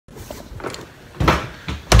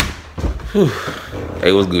Whew.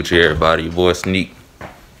 Hey, what's Gucci, everybody? Your boy Sneak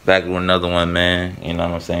back with another one, man. You know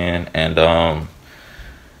what I'm saying? And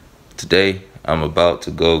today I'm about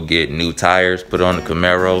to go get new tires put on the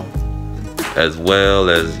Camaro, as well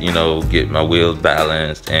as, you know, get my wheels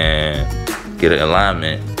balanced and get an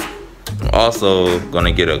alignment. I'm also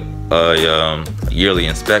gonna get a yearly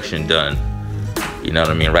inspection done, you know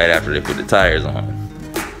what I mean, right after they put the tires on.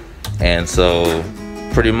 And so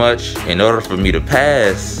pretty much in order for me to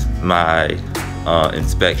pass my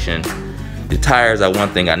inspection, the tires are one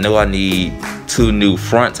thing. I know I need 2 new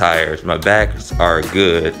front tires. My backs are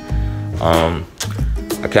good.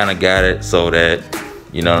 I kind of got it so that,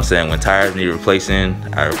 you know what I'm saying, when tires need replacing,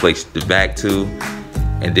 I replace the back 2,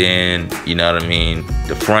 and then, you know what I mean,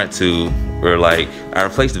 the front 2 were like, I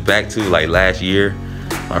replaced the back 2 like last year.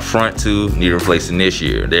 My front 2 need replacing this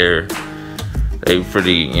year. They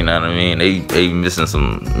pretty, you know what I mean, they missing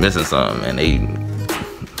some, and they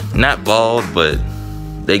not bald, but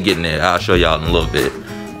they getting there. I'll show y'all in a little bit.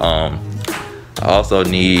 I also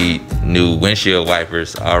need new windshield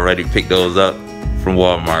wipers. I already picked those up from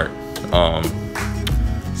Walmart.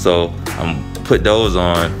 So I'm put those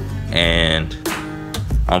on, and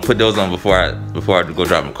I'll put those on before I go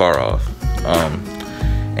drop my car off.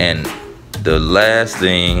 And the last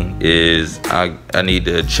thing is I need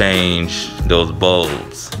to change those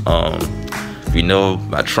bulbs. If you know,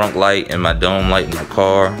 my trunk light and my dome light in my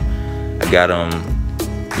car, I got them,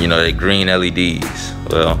 you know, they green LEDs.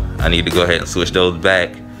 Well, I need to go ahead and switch those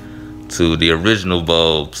back to the original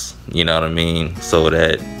bulbs, you know what I mean, so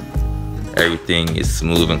that everything is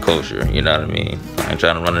smooth and kosher, you know what I mean. I ain't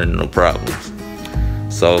trying to run into no problems.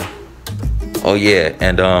 So, oh yeah,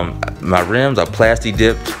 and my rims are Plasti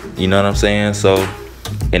dipped, you know what I'm saying. So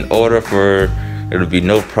in order for there to be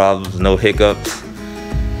no problems, no hiccups,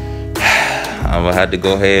 I'm gonna have to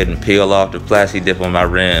go ahead and peel off the Plasti dip on my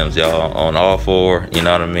rims, y'all, on all 4, you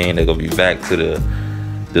know what I mean. They're gonna be back to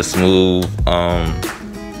the smooth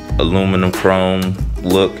aluminum chrome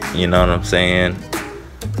look, you know what I'm saying.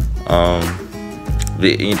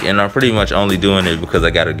 And I'm pretty much only doing it because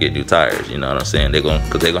I gotta get new tires, you know what I'm saying.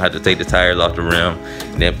 Because they're gonna have to take the tires off the rim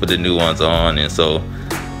and then put the new ones on, and so,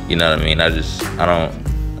 you know what I mean. I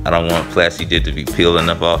don't want Plasti dip to be peeling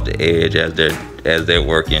up off the edge as they're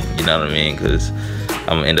working, you know what I mean, because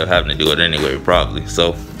I'm gonna end up having to do it anyway, probably.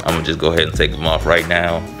 So I'm gonna just go ahead and take them off right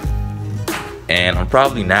now, and I'm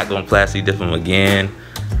probably not gonna Plasti dip them again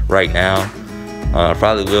right now. I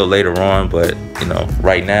probably will later on, but you know,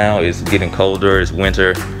 right now it's getting colder, it's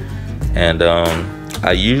winter, and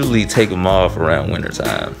I usually take them off around winter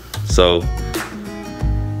time. So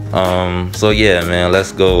yeah, man,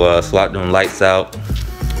 let's go swap them lights out,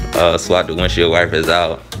 swap the windshield wipers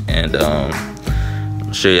out, and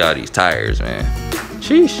show y'all these tires, man.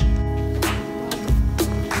 Sheesh.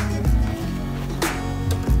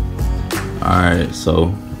 Alright,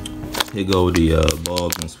 so here go the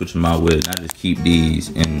bulbs. I'm switching my with. I just keep these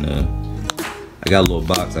in the, I got a little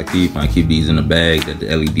box I keep these in the bag that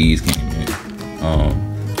the LEDs came in.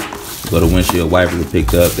 Got the windshield wiper we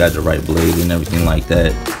picked up, got the right blade and everything like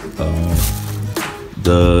that.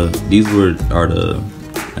 These are the,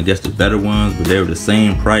 I guess, the better ones, but they were the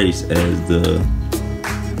same price as the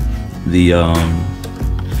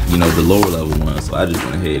you know, the lower level ones. So I just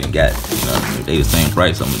went ahead and got, you know, if they the same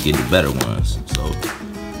price, I'm gonna get the better ones. So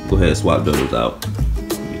go ahead and swap those out.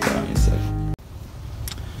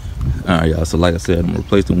 Alright, y'all, so like I said, I'm gonna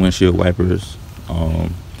replace the windshield wipers,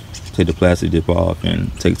 take the Plasti dip off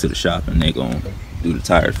and take it to the shop, and they're gonna do the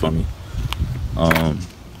tires for me,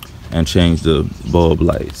 and change the bulb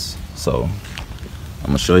lights. So I'm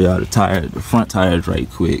gonna show y'all the front tires right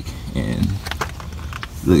quick, and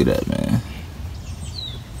look at that, man.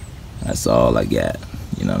 That's all I got,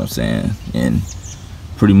 you know what I'm saying. And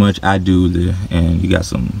pretty much I do and you got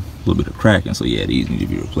some little bit of cracking, so yeah, these need to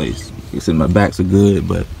be replaced. Like I said, my backs are good,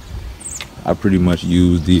 but I pretty much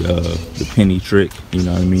use the penny trick, you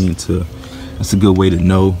know what I mean. That's a good way to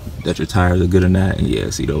know that your tires are good or not. And yeah,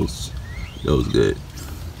 see those good.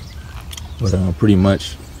 But pretty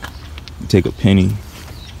much you take a penny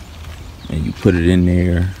and you put it in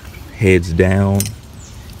there, heads down,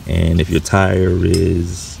 and if your tire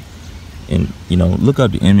is, and you know, look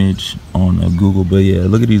up the image on Google, but yeah,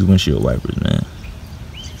 look at these windshield wipers, man.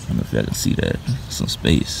 I don't know if y'all can see that, some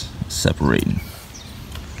space separating.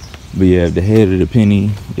 But yeah, if the head of the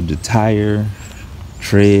penny, if the tire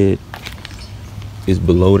tread is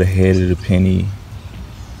below the head of the penny,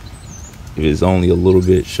 if it's only a little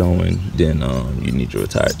bit showing, then you need your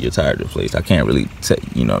tire replaced. I can't really tell,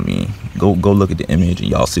 you know what I mean. Go look at the image and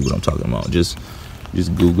y'all see what I'm talking about. Just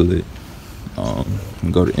Google it.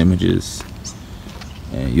 And go to images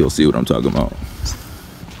and you'll see what I'm talking about.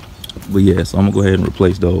 But yeah, so I'm gonna go ahead and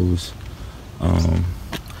replace those.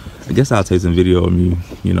 I guess I'll take some video of me,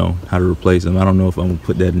 you know, how to replace them. I don't know if I'm gonna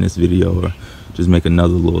put that in this video or just make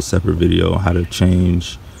another little separate video on how to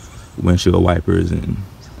change windshield wipers and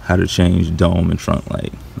how to change dome and trunk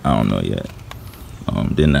light. I don't know yet.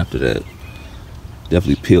 Then after that,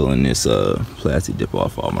 definitely peeling this plastic dip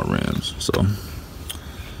off all my rims. So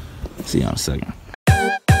see you in a second.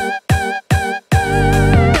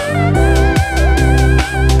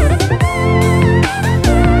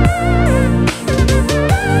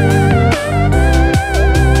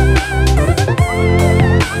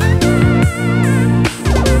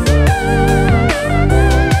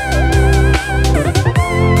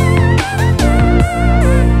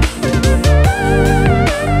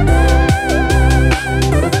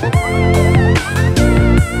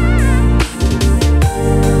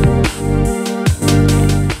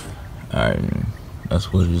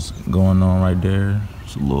 That's what is going on right there.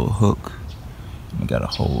 It's a little hook and got a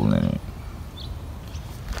hole in it.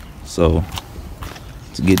 So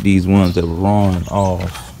to get these ones that were on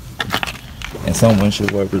off, and some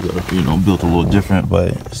windshield wipers are, you know, built a little different,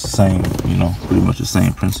 but it's the same, you know, pretty much the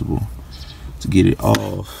same principle. To get it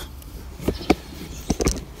off,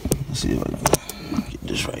 let's see if I can get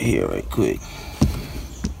this right here right quick.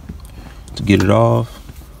 To get it off,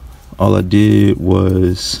 all I did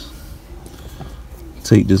was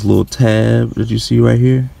take this little tab that you see right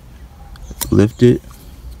here, lift it,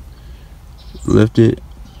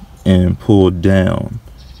 and pull down,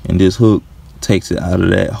 and this hook takes it out of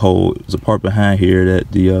that hole. There's a part behind here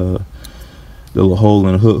that the little hole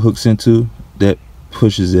in the hook hooks into, that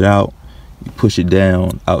pushes it out. You push it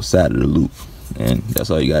down outside of the loop, and that's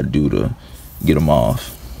all you got to do to get them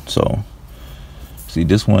off. So see,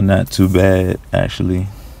 this one not too bad actually,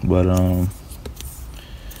 but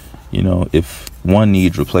you know, if one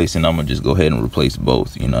needs replacing, I'm gonna just go ahead and replace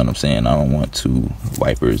both. You know what I'm saying? I don't want two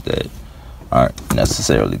wipers that aren't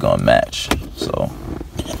necessarily gonna match. So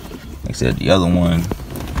like I said, the other one,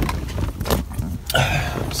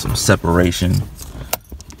 some separation,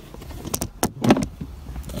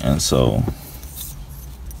 and so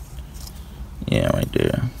yeah, right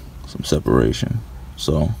there, some separation.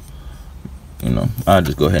 So, you know, I'll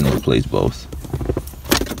just go ahead and replace both.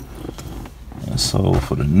 And so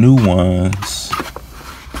for the new ones,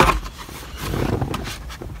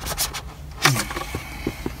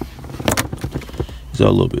 these are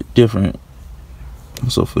a little bit different.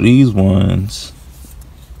 So for these ones,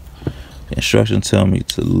 the instructions tell me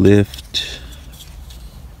to lift.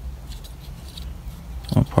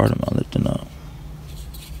 What part am I lifting up?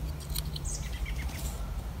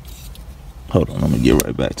 Hold on, I'm gonna get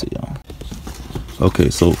right back to y'all. Okay,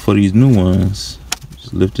 so for these new ones,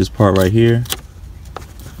 just lift this part right here.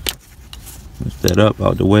 Lift that up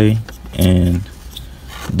out the way, and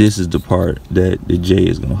this is the part that the J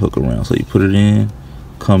is gonna hook around. So you put it in,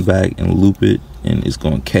 come back and loop it, and it's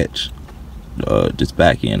gonna catch this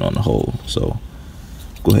back end on the hole. So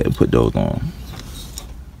go ahead and put those on.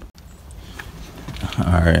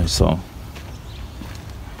 Alright, so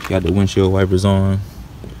got the windshield wipers on,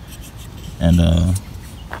 and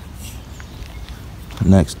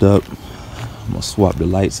next up, I'm gonna swap the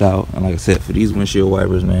lights out. And like I said, for these windshield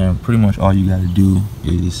wipers, man, pretty much all you gotta do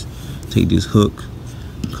is take this hook,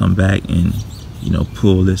 come back, and you know,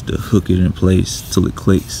 pull this to hook it in place till it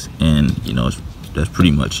clicks, and you know, that's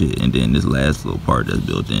pretty much it. And then this last little part that's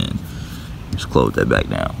built in, just close that back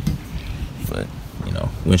down. But you know,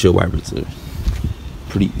 windshield wipers are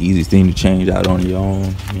pretty easy thing to change out on your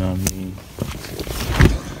own. You know what I mean?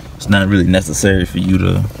 It's not really necessary for you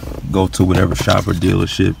to go to whatever shop or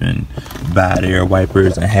dealership and buy their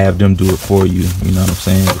wipers and have them do it for you. You know what I'm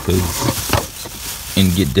saying? Because,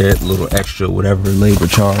 and get that little extra whatever labor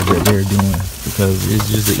charge that they're doing, because it's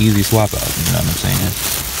just an easy swap out. You know what I'm saying?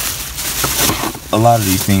 A lot of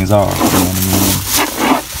these things are, you know what I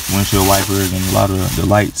mean? Windshield wipers and a lot of the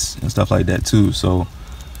lights and stuff like that too. So,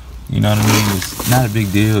 you know what I mean? It's not a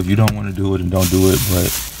big deal if you don't want to do it and don't do it, but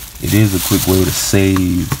it is a quick way to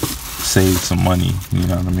save some money. You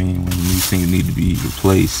know what I mean? When these things need to be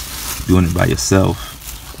replaced, doing it by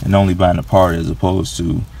yourself and only buying the part, as opposed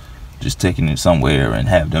to just taking it somewhere and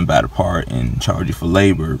have them buy the part and charge you for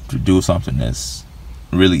labor to do something that's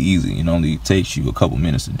really easy and only takes you a couple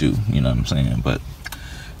minutes to do. You know what I'm saying? But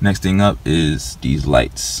next thing up is these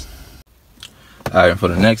lights. Alright, for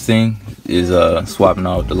the next thing is swapping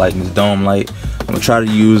out the light in this dome light. I'm gonna try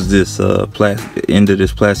to use this end of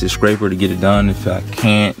this plastic scraper to get it done. If I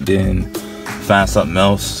can't, then find something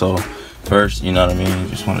else. So first, you know what I mean,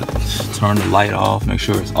 just want to turn the light off, make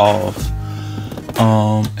sure it's off.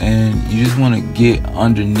 And you just want to get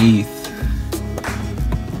underneath.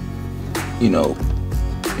 You know,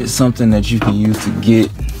 it's something that you can use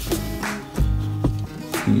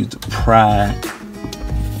to pry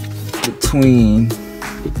between.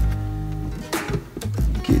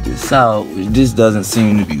 Get this out, which this doesn't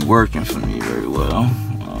seem to be working for me very well.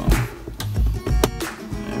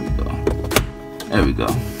 There we go.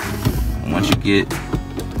 And once you get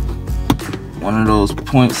one of those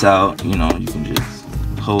points out, you know, you can just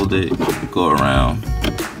hold it, go around,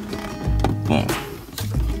 boom,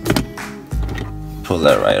 pull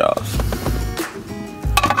that right off.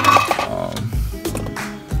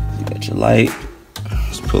 You got your light,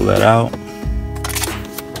 just pull that out,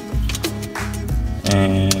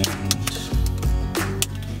 and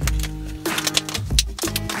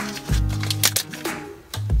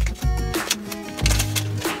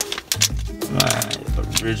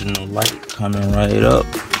my original light coming right up.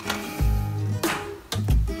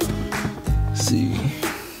 Let's see.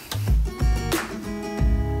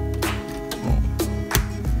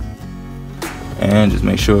 And just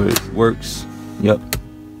make sure it works. Yep.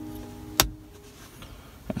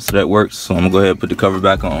 So that works. So I'm gonna go ahead and put the cover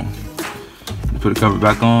back on. Put the cover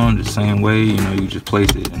back on the same way, you know, you just place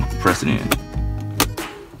it and press it in.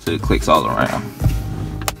 So it clicks all around.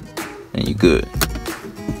 And you're good.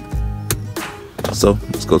 So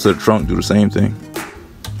let's go to the trunk, do the same thing.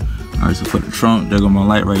 Alright, so put the trunk, there go my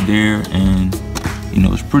light right there, and you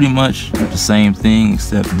know, it's pretty much the same thing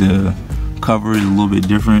except the cover is a little bit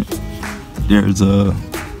different. There's a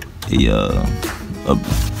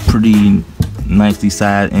pretty nicely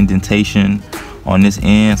sized indentation on this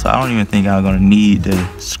end, so I don't even think I'm gonna need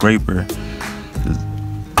the scraper.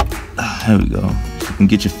 There we go. You can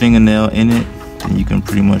get your fingernail in it, and you can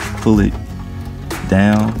pretty much pull it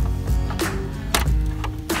down,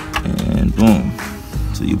 and boom.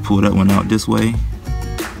 So you pull that one out this way,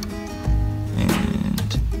 and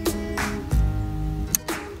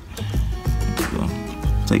there we go.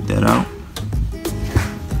 Take that out.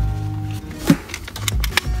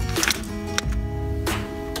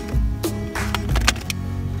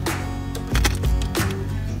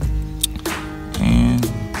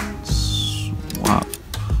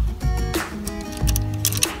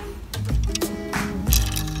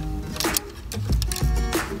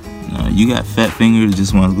 You got fat fingers,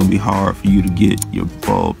 this one's gonna be hard for you to get your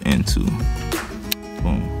bulb into.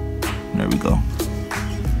 Boom. There we go.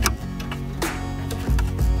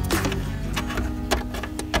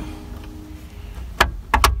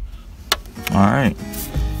 Alright.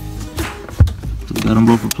 So we got them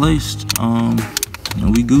both replaced. And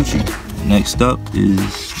we Gucci. Next up is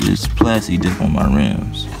this Plasti dip on my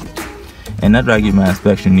rims. And after I get my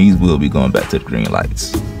inspection, these will be going back to the green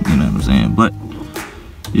lights. You know what I'm saying? But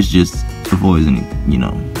it's just avoids any, you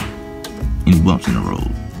know, any bumps in the road.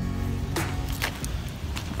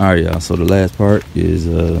 Alright, y'all, so the last part is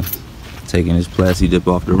taking this Plasti dip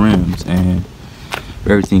off the rims, and if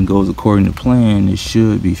everything goes according to plan, it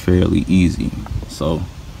should be fairly easy. So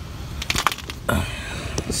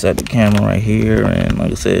set the camera right here, and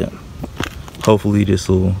like I said, hopefully this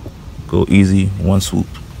will go easy, one swoop.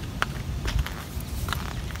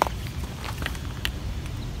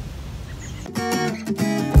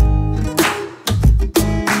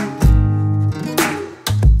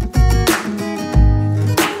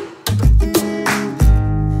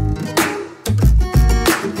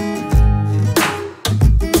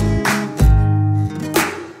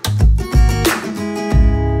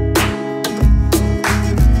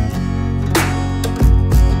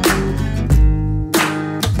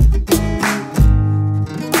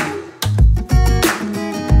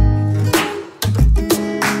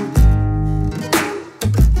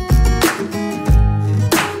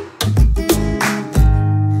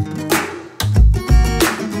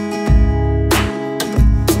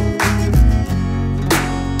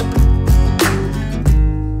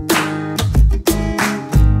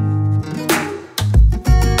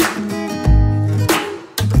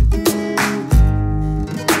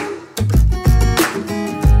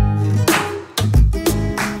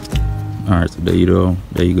 Alright, so there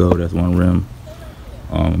you go, that's one rim.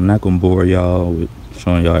 I'm not gonna bore y'all with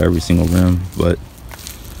showing y'all every single rim, but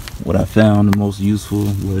what I found the most useful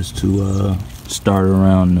was to start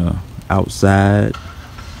around the outside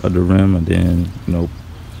of the rim, and then, you know,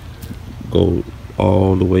 go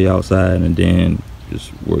all the way outside, and then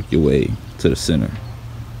just work your way to the center.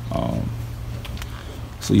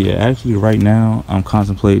 So yeah, actually right now I'm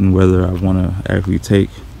contemplating whether I want to actually take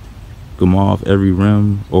them off every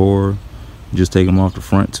rim or just take them off the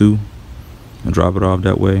front too and drop it off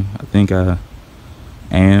that way. I think I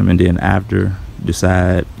am, and then after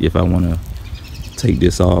decide if I want to take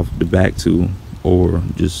this off the back too, or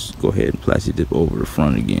just go ahead and plastic dip over the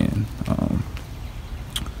front again.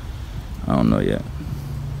 I don't know yet,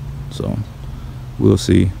 so we'll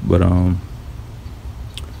see. But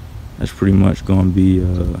that's pretty much gonna be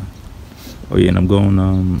oh yeah, and I'm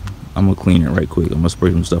gonna clean it right quick. I'm gonna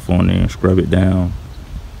spray some stuff on there and scrub it down,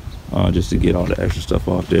 just to get all the extra stuff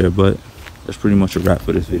off there. But that's pretty much a wrap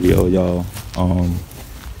for this video, y'all.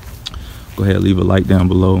 Go ahead, leave a like down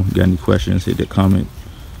below. If you got any questions, hit the comment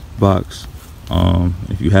box.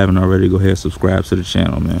 If you haven't already, go ahead and subscribe to the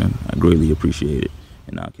channel, man. I greatly appreciate it,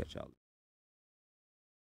 and I'll catch y'all.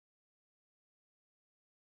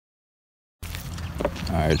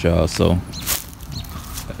 All right, y'all, so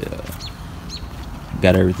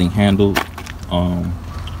got everything handled. Got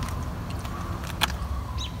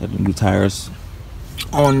the new tires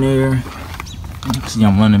on there. See,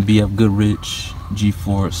 I'm running BF Goodrich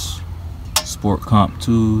G-Force Sport Comp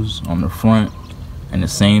 2s on the front, and the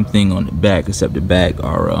same thing on the back, except the back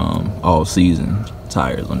are all season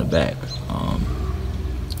tires on the back,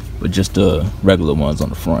 but just the regular ones on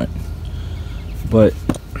the front. But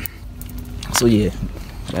so yeah,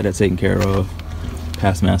 got that taken care of,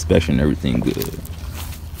 passed my inspection, everything good.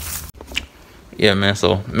 Yeah, man,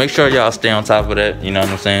 so make sure y'all stay on top of that, you know what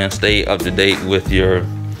I'm saying? Stay up to date with your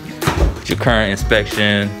current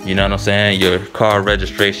inspection, you know what I'm saying? Your car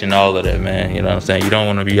registration, all of that, man, you know what I'm saying? You don't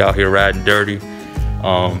want to be out here riding dirty.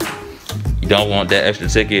 You don't want that extra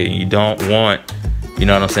ticket. You don't want, you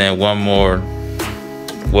know what I'm saying, one more,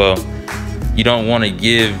 well, you don't want to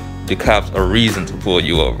give the cops a reason to pull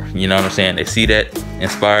you over, you know what I'm saying? They see that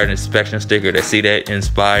inspired inspection sticker, they see that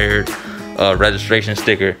inspired registration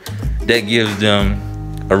sticker, that gives them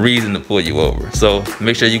a reason to pull you over. So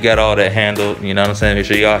make sure you got all that handled, you know what I'm saying? Make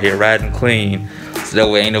sure you out here riding clean, so that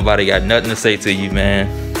way ain't nobody got nothing to say to you, man.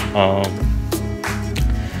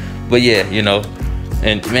 But yeah, you know,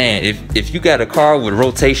 and man, if you got a car with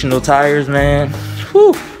rotational tires, man,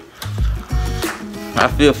 whew, I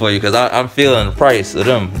feel for you, because I'm feeling the price of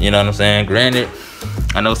them, you know what I'm saying? Granted,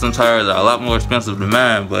 I know some tires are a lot more expensive than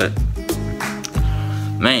mine, but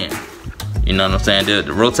man, you know what I'm saying? The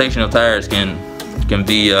rotational tires can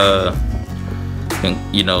be,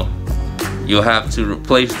 you know, you'll have to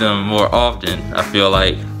replace them more often, I feel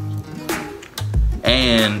like,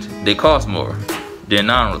 and they cost more than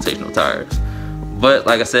non-rotational tires. But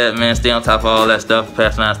like I said, man, stay on top of all that stuff,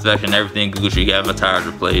 pass my inspection, everything Gucci, you have my tires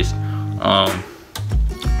replaced.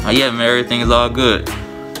 Yeah, man, everything is all good.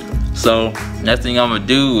 So next thing I'm gonna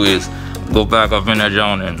do is go back up in that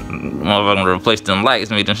joint and I'm gonna replace them lights,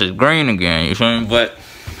 make them shit green again, you feel me? But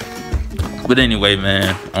anyway,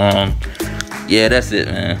 man, yeah, that's it,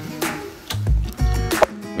 man.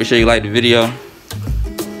 Make sure you like the video,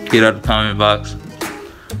 hit up the comment box,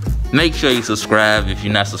 make sure you subscribe if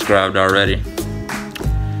you're not subscribed already,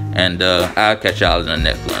 and I'll catch y'all in the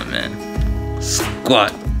next one, man.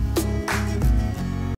 Squat.